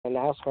and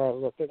NASCAR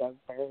has looked at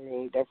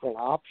varying different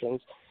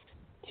options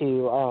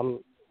to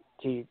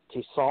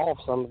solve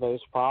some of those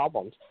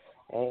problems.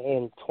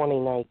 In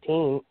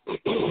 2019,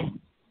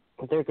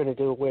 they're going to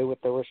do away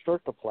with the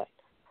restrictor plate.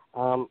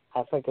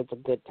 I think it's a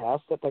good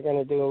test that they're going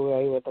to do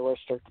away with the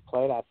restrictor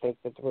plate. I think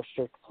that the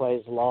restrictor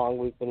plate is long.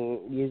 We've been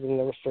using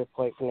the restrictor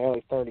plate for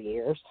nearly 30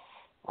 years.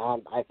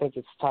 I think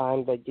it's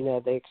time that,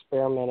 they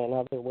experiment in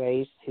other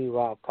ways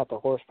to cut the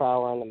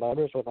horsepower on the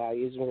motors without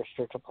using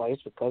restrictor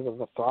plates because of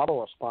the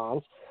throttle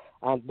response.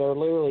 There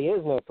literally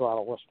is no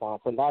throttle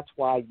response, and that's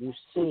why you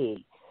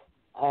see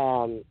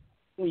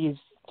these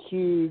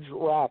huge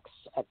wrecks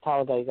at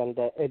Talladega and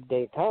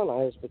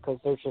Daytona is because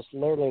there's just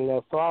literally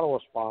no throttle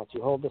response.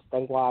 You hold this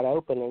thing wide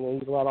open and then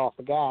you let off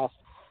the gas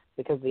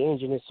because the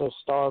engine is so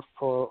starved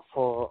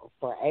for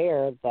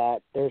air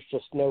that there's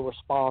just no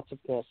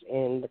responsiveness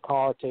in the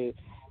car to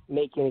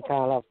make any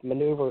kind of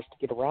maneuvers to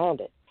get around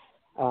it.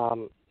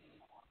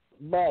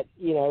 But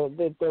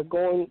they're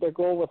going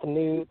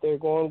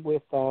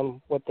with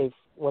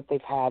what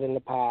they've had in the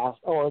past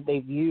or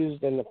they've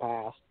used in the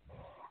past.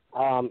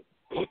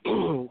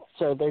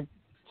 So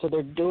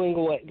they're doing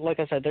away, like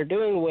I said, they're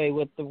doing away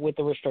with the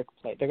restrictor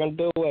plate. They're going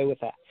to do away with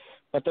that,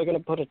 but they're going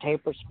to put a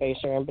tapered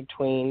spacer in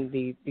between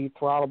the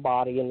throttle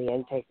body and the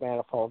intake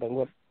manifold. And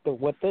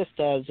what this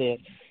does is,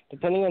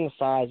 depending on the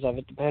size of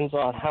it, depends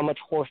on how much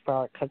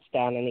horsepower it cuts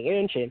down in the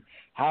engine.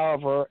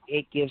 However,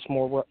 it gives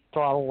more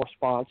throttle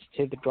response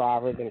to the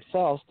driver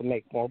themselves to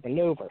make more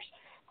maneuvers.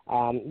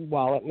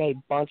 While it may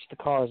bunch the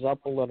cars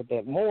up a little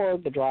bit more,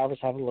 the drivers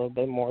have a little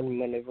bit more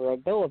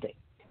maneuverability.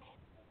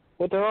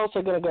 What they're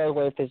also going to go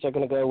with is they're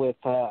going to go with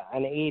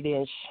an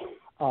 8-inch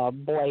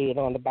blade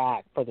on the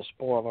back for the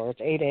spoiler.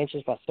 It's 8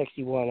 inches by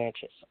 61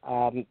 inches.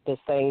 This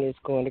thing is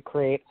going to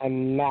create a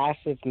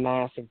massive,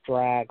 massive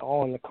drag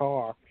on the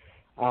car,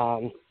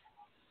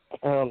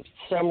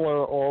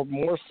 similar or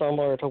more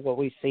similar to what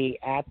we see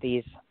at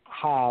these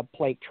high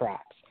plate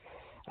tracks.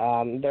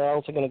 They're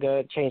also going to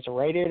go change the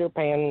radiator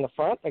pan in the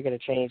front. They're going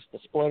to change the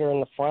splitter in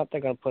the front. They're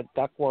going to put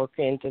ductwork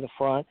into the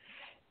front.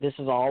 This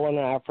is all in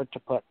an effort to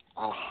put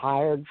a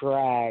higher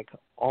drag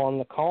on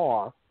the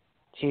car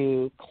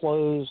to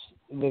close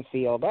the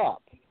field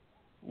up.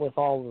 With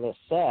all of this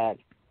said,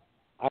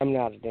 I'm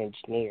not an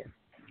engineer.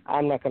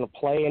 I'm not going to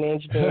play an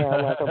engineer.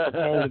 I'm not going to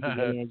pretend to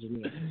be an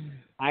engineer.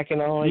 I can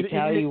only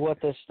tell you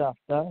what this stuff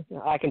does.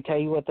 I can tell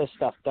you what this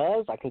stuff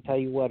does. I can tell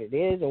you what it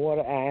is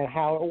and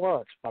how it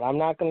works. But I'm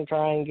not going to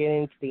try and get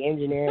into the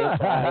engineering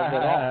side of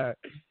it all.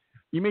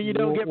 You mean you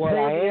don't get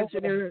paid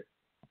engineer?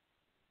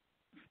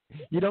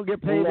 You don't get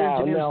paid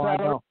engineer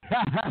salary?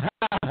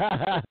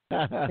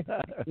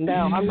 No,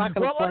 I'm not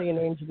going to play an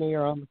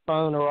engineer on the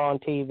phone or on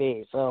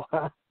TV. So,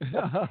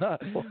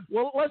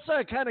 well, let's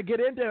kind of get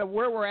into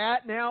where we're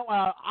at now.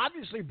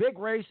 Obviously, big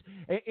race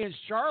in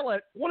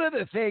Charlotte. One of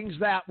the things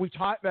that was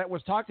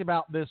talked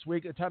about this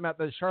week, talking about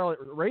the Charlotte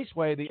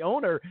Raceway, the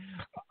owner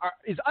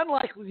is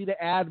unlikely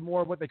to add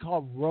more of what they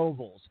call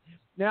rovals.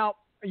 Now,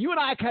 you and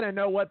I kind of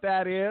know what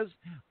that is,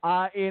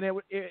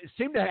 and it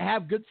seemed to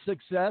have good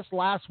success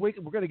last week.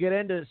 We're going to get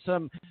into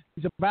some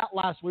highlights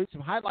last week,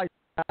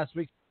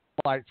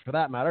 highlights for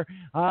that matter.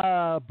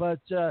 But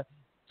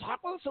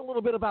talk with us a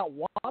little bit about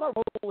what a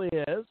roval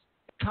is,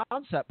 the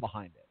concept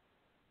behind it.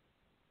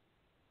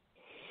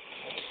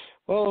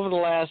 Well, over the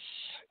last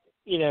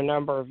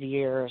number of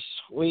years,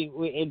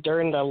 we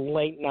during the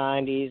late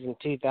 90s and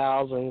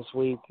 2000s,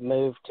 we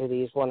moved to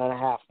these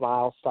 1.5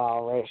 mile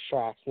style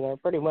racetracks, and they're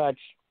pretty much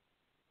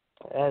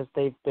as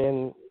they've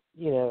been,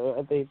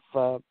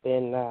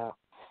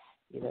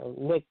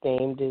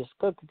 nicknamed as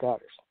cookie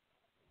cutters.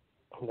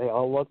 They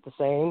all look the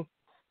same.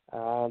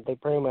 They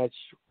pretty much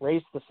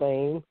race the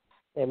same.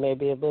 There may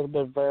be a little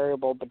bit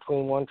variable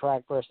between one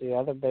track versus the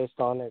other based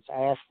on its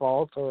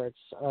asphalt or its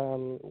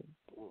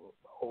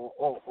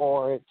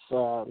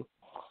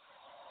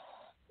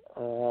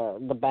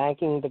the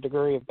banking, the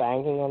degree of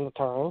banking on the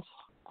turns.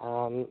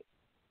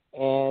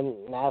 And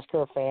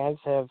NASCAR fans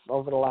have,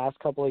 over the last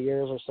couple of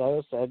years or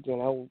so, said,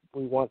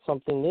 we want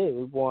something new.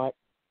 We want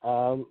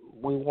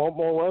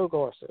more road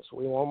courses.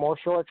 We want more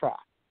short track.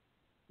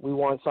 We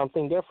want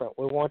something different.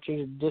 We want you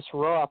to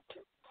disrupt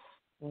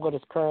what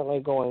is currently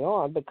going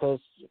on because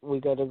we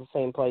go to the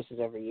same places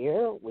every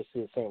year. We see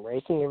the same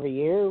racing every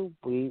year.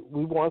 We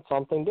want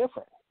something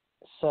different.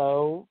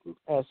 So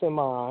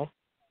SMI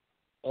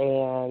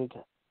and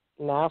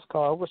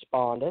NASCAR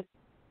responded,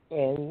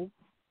 and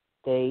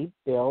they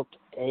built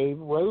a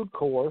road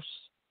course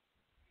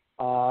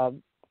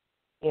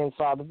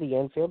inside of the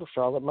infield of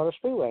Charlotte Motor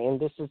Speedway. And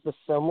this is the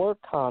similar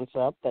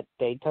concept that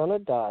Daytona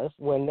does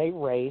when they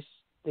race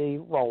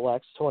the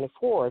Rolex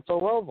 24. It's a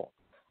roval.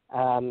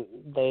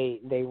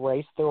 They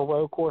race through a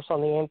road course on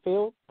the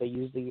infield. They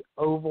use the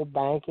oval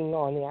banking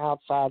on the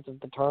outsides of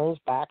the turns,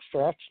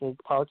 backstretch, and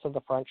parts of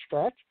the front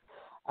stretch.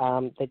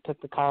 They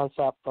took the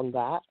concept from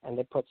that, and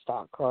they put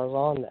stock cars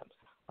on them.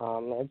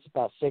 It's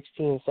about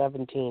 16,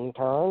 17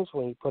 turns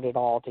when you put it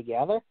all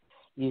together,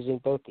 using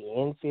both the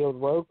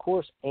infield road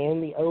course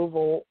and the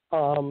oval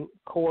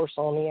course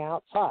on the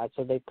outside.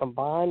 So they've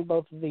combined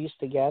both of these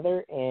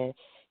together, and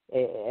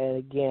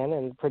again,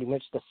 and pretty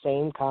much the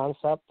same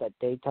concept that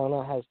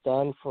Daytona has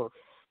done for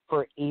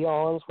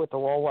eons with the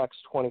Rolex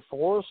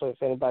 24. So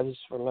if anybody's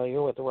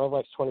familiar with the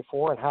Rolex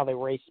 24 and how they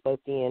race both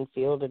the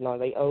infield and are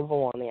they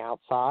oval on the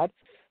outside,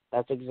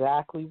 that's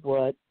exactly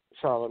what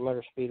Charlotte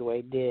Motor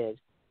Speedway did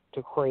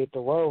to create the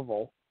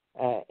Roval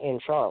in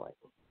Charlotte.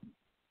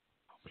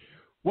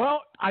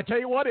 Well, I tell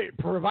you what, it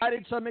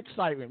provided some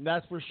excitement,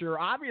 that's for sure.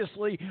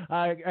 Obviously,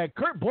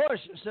 Kurt Busch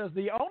says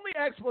the only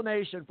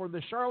explanation for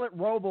the Charlotte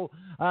Roval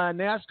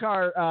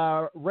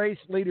NASCAR race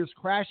leaders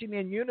crashing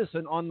in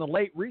unison on the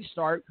late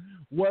restart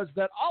was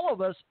that all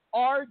of us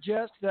are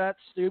just that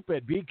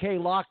stupid.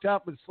 BK locked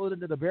up and slid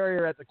into the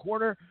barrier at the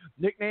corner,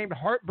 nicknamed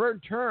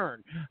Heartburn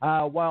Turn,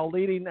 while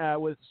leading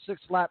with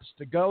 6 laps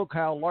to go.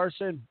 Kyle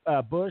Larson,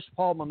 Busch,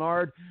 Paul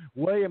Menard,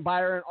 William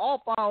Byron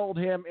all followed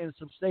him and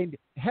sustained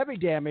heavy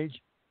damage.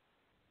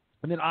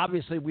 And then,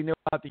 obviously, we know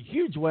about the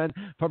huge win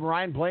from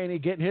Ryan Blaney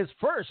getting his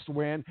first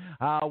win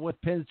with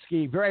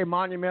Penske. Very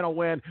monumental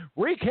win.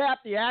 Recap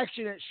the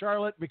action at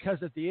Charlotte, because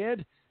at the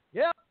end,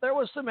 yep, there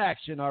was some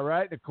action, all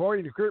right.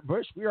 According to Kurt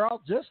Busch, we are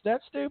all just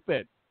that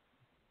stupid.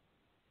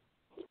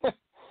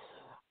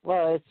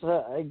 Well, it's,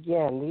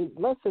 again,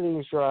 most of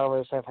these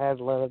drivers have had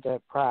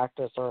limited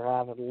practice or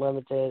have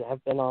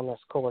been on this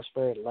course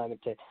very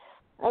limited.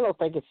 I don't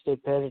think it's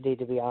stupidity,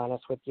 to be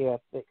honest with you.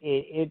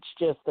 It's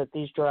just that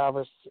these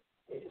drivers –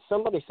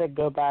 somebody said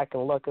go back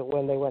and look at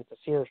when they went to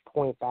Sears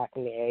Point back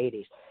in the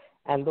 80s,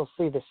 and they'll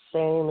see the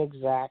same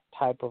exact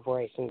type of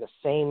racing, the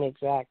same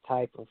exact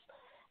type of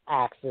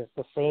accidents,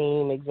 the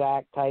same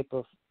exact type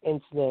of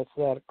incidents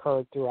that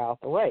occurred throughout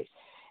the race.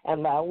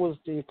 And that was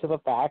due to the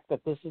fact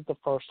that this is the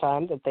first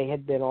time that they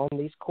had been on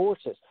these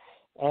courses.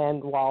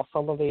 And while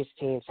some of these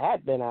teams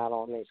had been out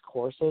on these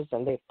courses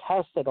and they've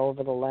tested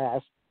over the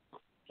last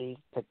 8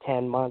 to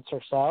 10 months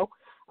or so,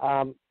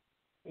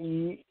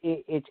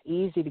 it's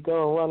easy to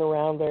go and run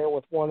around there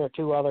with 1 or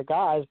 2 other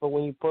guys, but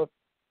when you put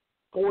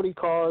 40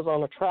 cars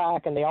on a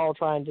track and they all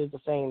try and do the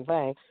same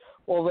thing,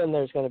 well, then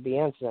there's going to be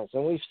incidents,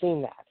 and we've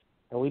seen that,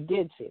 and we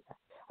did see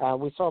that.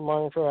 We saw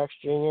Martin Truex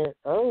Jr.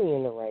 early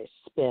in the race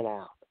spin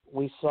out.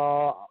 We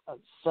saw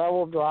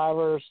several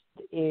drivers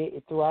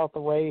throughout the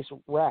race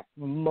wreck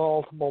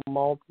multiple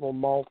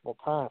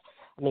times.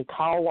 I mean,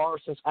 Kyle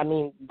Larson,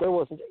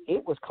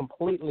 it was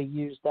completely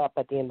used up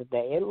at the end of the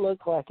day. It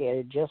looked like it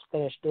had just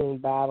finished doing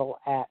battle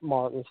at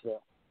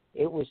Martinsville.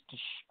 It was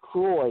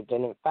destroyed,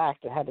 and in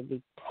fact, it had to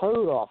be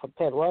towed off of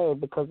pit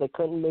road because they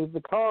couldn't move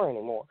the car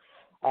anymore.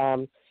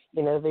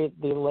 The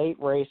late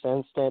race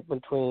incident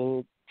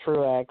between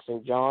Truex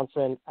and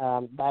Johnson,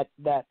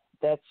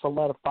 that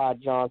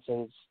solidified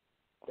Johnson's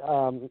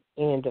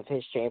end of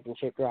his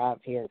championship drive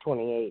here in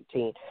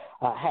 2018.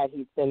 Had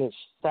he finished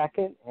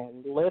second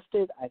and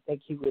lifted, I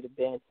think he would have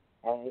been.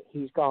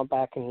 He's gone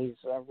back and he's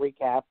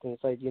recapped and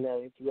said,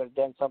 if he would have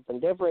done something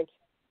different,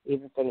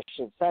 even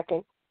finishing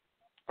second,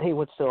 he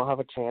would still have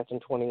a chance in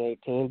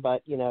 2018.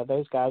 But,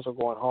 those guys were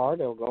going hard.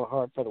 They were going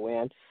hard for the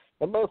win.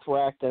 They both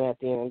wrecked, and at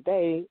the end of the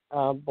day,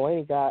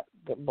 Blaney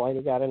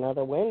got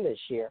another win this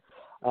year.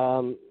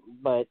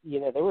 But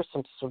there were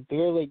some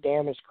severely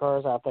damaged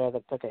cars out there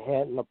that took a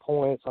hit in the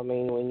points. I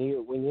mean, when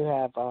you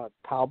have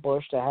Kyle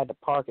Busch that had to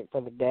park it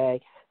for the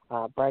day,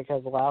 Brad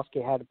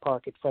Keselowski had to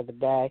park it for the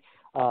day.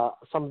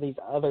 Some of these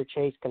other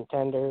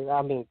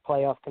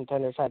playoff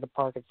contenders had to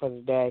park it for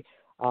the day.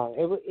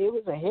 It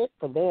was a hit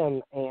for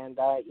them, and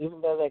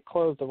even though they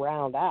closed the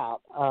round out,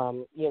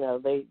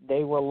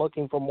 they were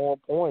looking for more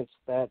points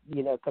that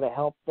could have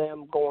helped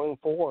them going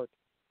forward.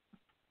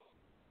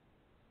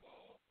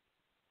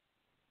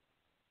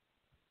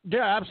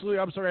 Yeah, absolutely.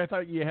 I'm sorry. I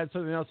thought you had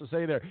something else to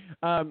say there.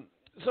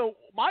 So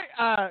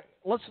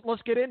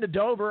let's get into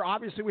Dover.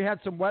 Obviously, we had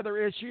some weather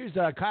issues.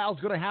 Kyle's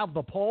going to have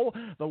the pole.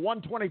 The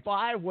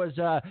 125 was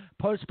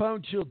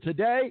postponed till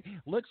today.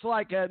 Looks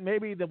like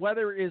maybe the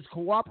weather is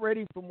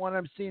cooperating from what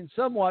I'm seeing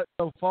somewhat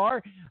so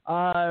far.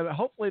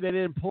 Hopefully, they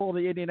didn't pull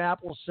the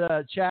Indianapolis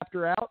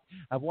chapter out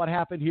of what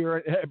happened here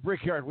at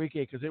Brickyard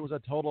Weekend, because it was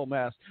a total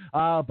mess.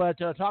 But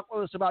talk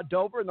with us about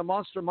Dover and the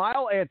Monster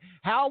Mile and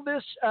how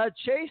this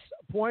chase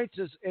points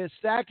is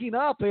stacking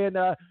up, and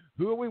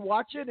who are we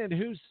watching and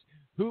who's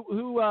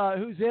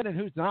in and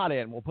who's not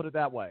in. We'll put it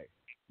that way.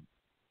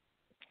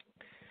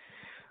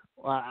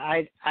 Well,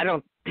 I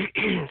don't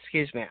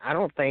excuse me. I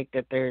don't think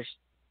that there's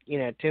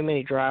too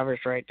many drivers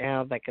right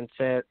now that can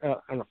sit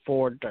and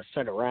afford to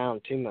sit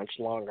around too much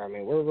longer. I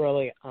mean, we're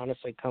really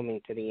honestly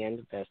coming to the end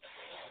of this.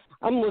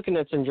 I'm looking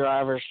at some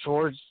drivers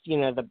towards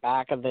the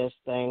back of this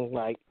thing,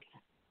 like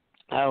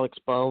Alex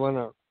Bowman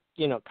or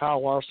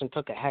Kyle Larson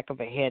took a heck of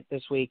a hit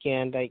this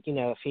weekend.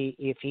 If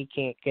he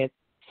can't get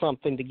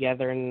something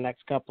together in the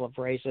next couple of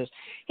races,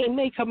 he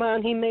may come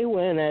out, he may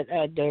win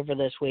at Dover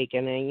this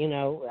weekend, and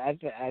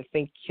I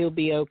think he'll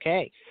be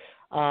okay.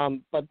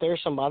 But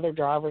there's some other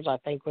drivers I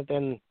think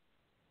within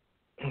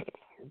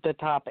the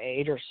top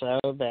 8 or so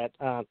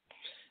that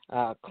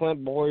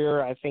Clint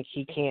Boyer, I think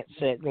he can't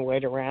sit and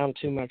wait around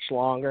too much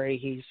longer.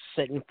 He's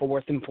sitting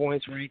 4th in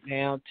points right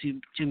now. Too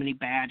many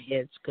bad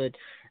hits could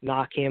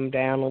knock him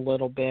down a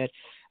little bit.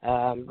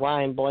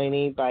 Ryan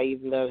Blaney,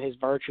 even though his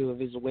virtue of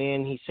his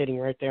win, he's sitting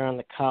right there on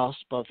the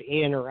cusp of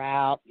in or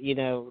out,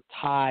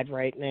 tied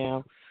right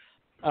now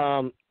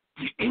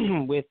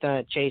with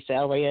Chase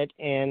Elliott.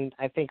 And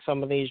I think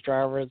some of these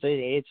drivers,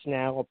 it's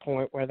now a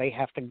point where they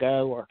have to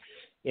go, or,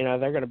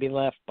 they're going to be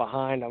left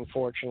behind,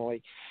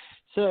 unfortunately.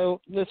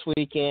 So this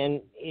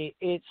weekend,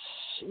 it's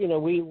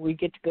we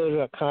get to go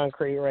to a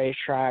concrete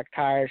racetrack.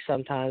 Tires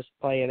sometimes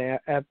play a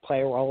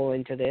role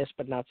into this,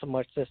 but not so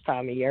much this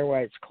time of year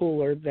where it's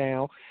cooler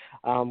now.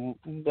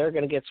 They're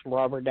going to get some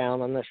rubber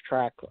down on this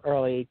track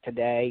early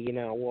today.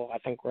 I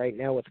think right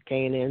now with the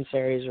K&N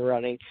series are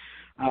running,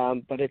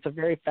 but it's a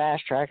very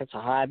fast track. It's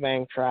a high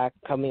bank track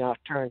coming off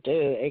turn 2.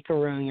 It can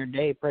ruin your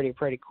day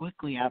pretty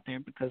quickly out there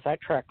because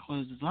that track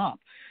closes up.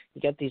 You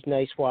get these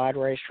nice wide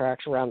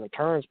racetracks around the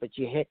turns, but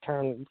you hit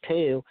turn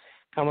 2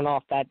 coming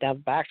off that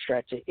down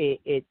backstretch.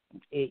 It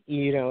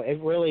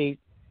really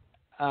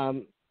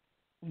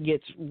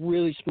gets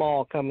really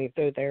small coming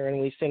through there, and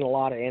we've seen a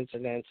lot of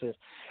incidences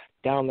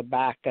down the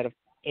back that have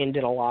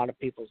ended a lot of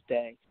people's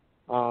day.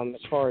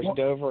 As far as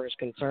Dover is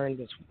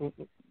concerned,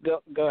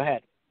 go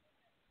ahead.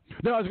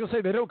 No, I was going to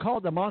say they don't call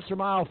it the Monster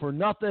Mile for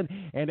nothing.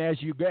 And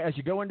as you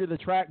go into the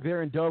track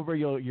there in Dover,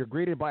 you're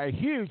greeted by a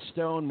huge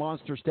stone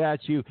monster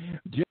statue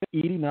just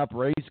eating up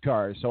race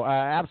cars. So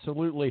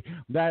absolutely,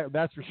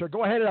 that's for sure.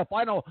 Go ahead.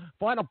 Final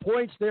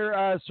points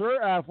there,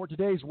 sir, for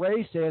today's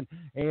race, and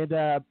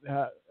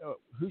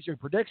who's your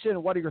prediction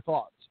and what are your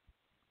thoughts?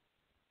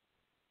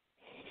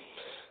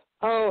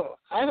 Oh,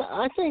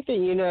 I think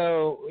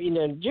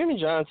that Jimmy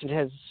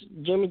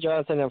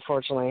Johnson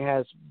unfortunately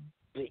has,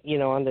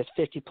 on this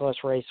 50-plus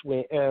race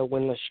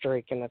winless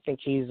streak, and I think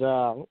he's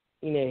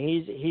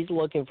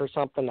looking for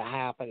something to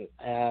happen.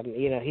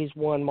 He's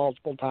won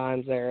multiple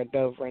times there at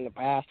Dover in the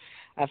past.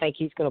 I think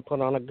he's going to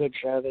put on a good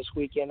show this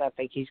weekend. I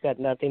think he's got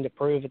nothing to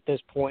prove at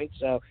this point,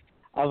 so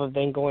other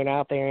than going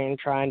out there and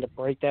trying to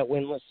break that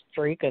winless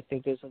streak, I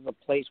think this is a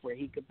place where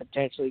he could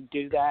potentially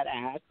do that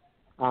at.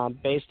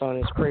 Based on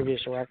his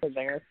previous record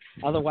there.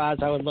 Otherwise,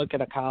 I would look at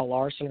a Kyle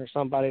Larson or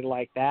somebody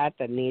like that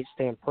needs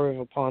to improve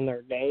upon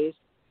their days.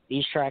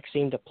 These tracks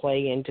seem to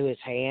play into his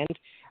hand,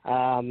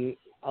 and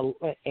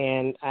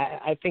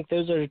I think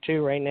those are the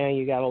two right now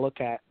you got to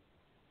look at.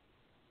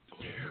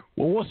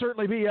 Well, we'll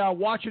certainly be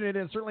watching it,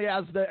 and certainly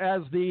as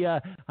the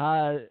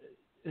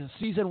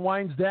season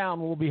winds down,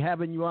 we'll be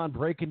having you on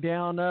breaking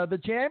down the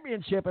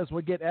championship as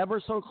we get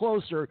ever so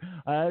closer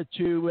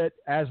to it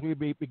as we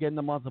begin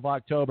the month of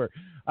October.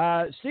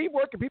 Steve,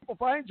 where can people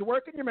find you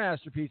working your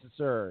masterpieces,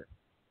 sir?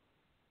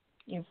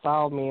 You can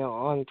follow me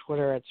on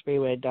Twitter at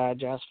Speedway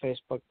Digest,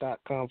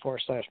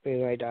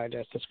 Facebook.com/Speedway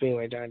Digest, and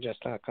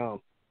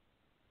SpeedwayDigest.com.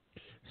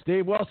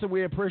 Steve Wilson,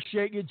 we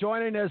appreciate you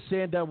joining us,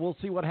 and we'll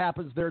see what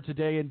happens there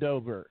today in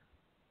Dover.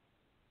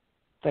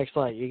 Thanks a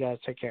lot. You guys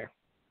take care.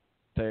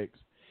 Thanks.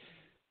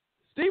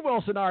 Steve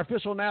Wilson, our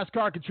official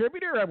NASCAR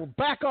contributor. We're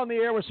back on the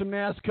air with some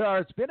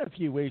NASCAR. It's been a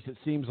few weeks, it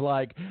seems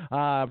like,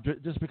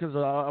 just because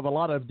of a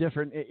lot of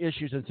different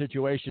issues and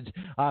situations.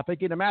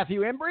 Thinking of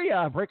Matthew-Embury,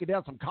 breaking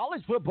down some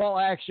college football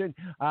action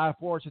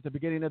for us at the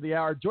beginning of the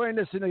hour. Joining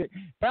us in the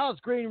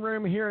Balance Green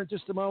Room here in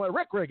just a moment,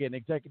 Rick Riggin,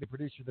 executive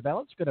producer of the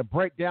Balance, going to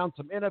break down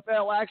some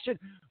NFL action.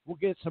 We'll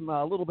get some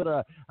a little bit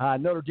of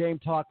Notre Dame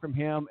talk from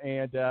him,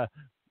 and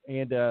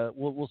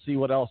we'll see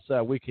what else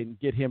we can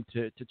get him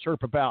to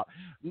chirp about.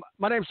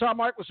 My name's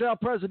tom-marquis,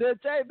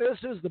 Presidente. This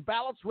is the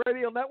Balance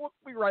Radio Network.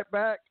 We'll be right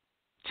back.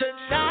 Tonight,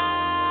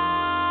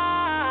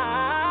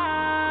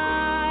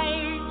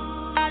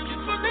 I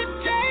just want to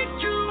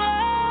take you away.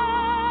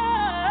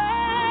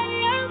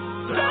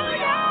 Throw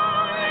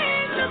your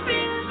hands up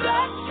in the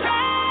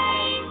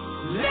sky.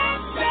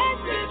 Let's set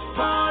this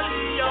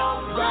party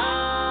on fire.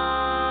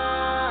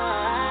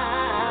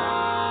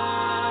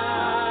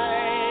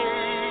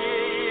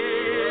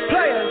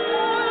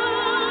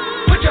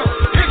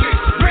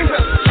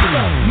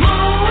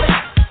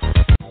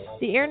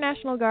 The Air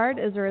National Guard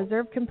is a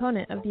reserve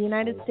component of the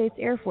United States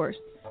Air Force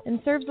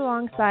and serves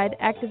alongside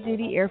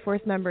active-duty Air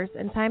Force members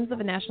in times of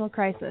a national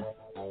crisis.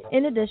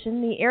 In addition,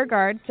 the Air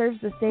Guard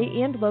serves the state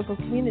and local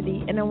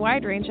community in a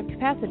wide range of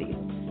capacities.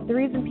 The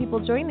reason people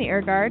join the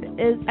Air Guard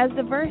is as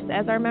diverse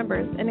as our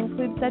members and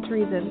includes such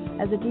reasons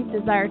as a deep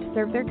desire to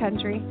serve their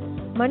country,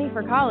 money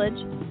for college,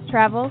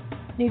 travel,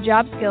 new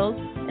job skills,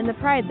 and the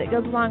pride that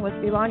goes along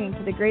with belonging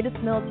to the greatest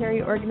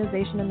military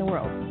organization in the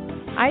world.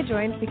 I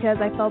joined because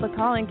I felt a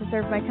calling to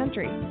serve my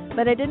country,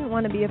 but I didn't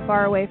want to be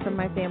far away from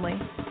my family,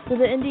 so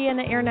the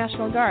Indiana Air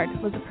National Guard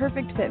was a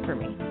perfect fit for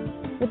me.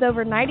 With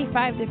over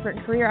 95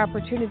 different career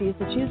opportunities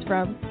to choose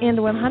from and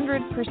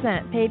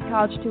 100% paid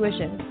college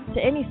tuition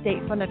to any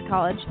state-funded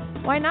college,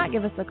 why not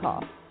give us a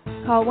call?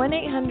 Call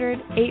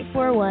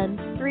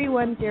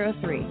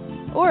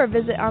 1-800-841-3103 or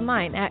visit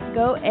online at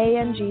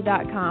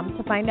goang.com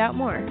to find out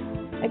more.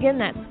 Again,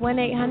 that's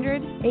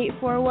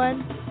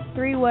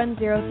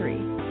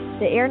 1-800-841-3103.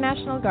 The Air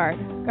National Guard,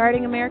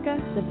 guarding America,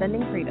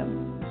 defending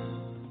freedom.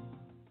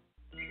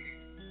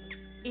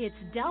 It's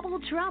double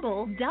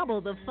trouble, double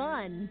the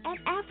fun at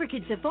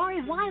African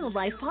Safari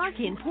Wildlife Park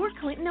in Port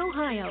Clinton,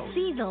 Ohio.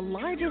 See the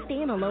largest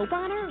antelope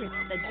on Earth,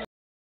 the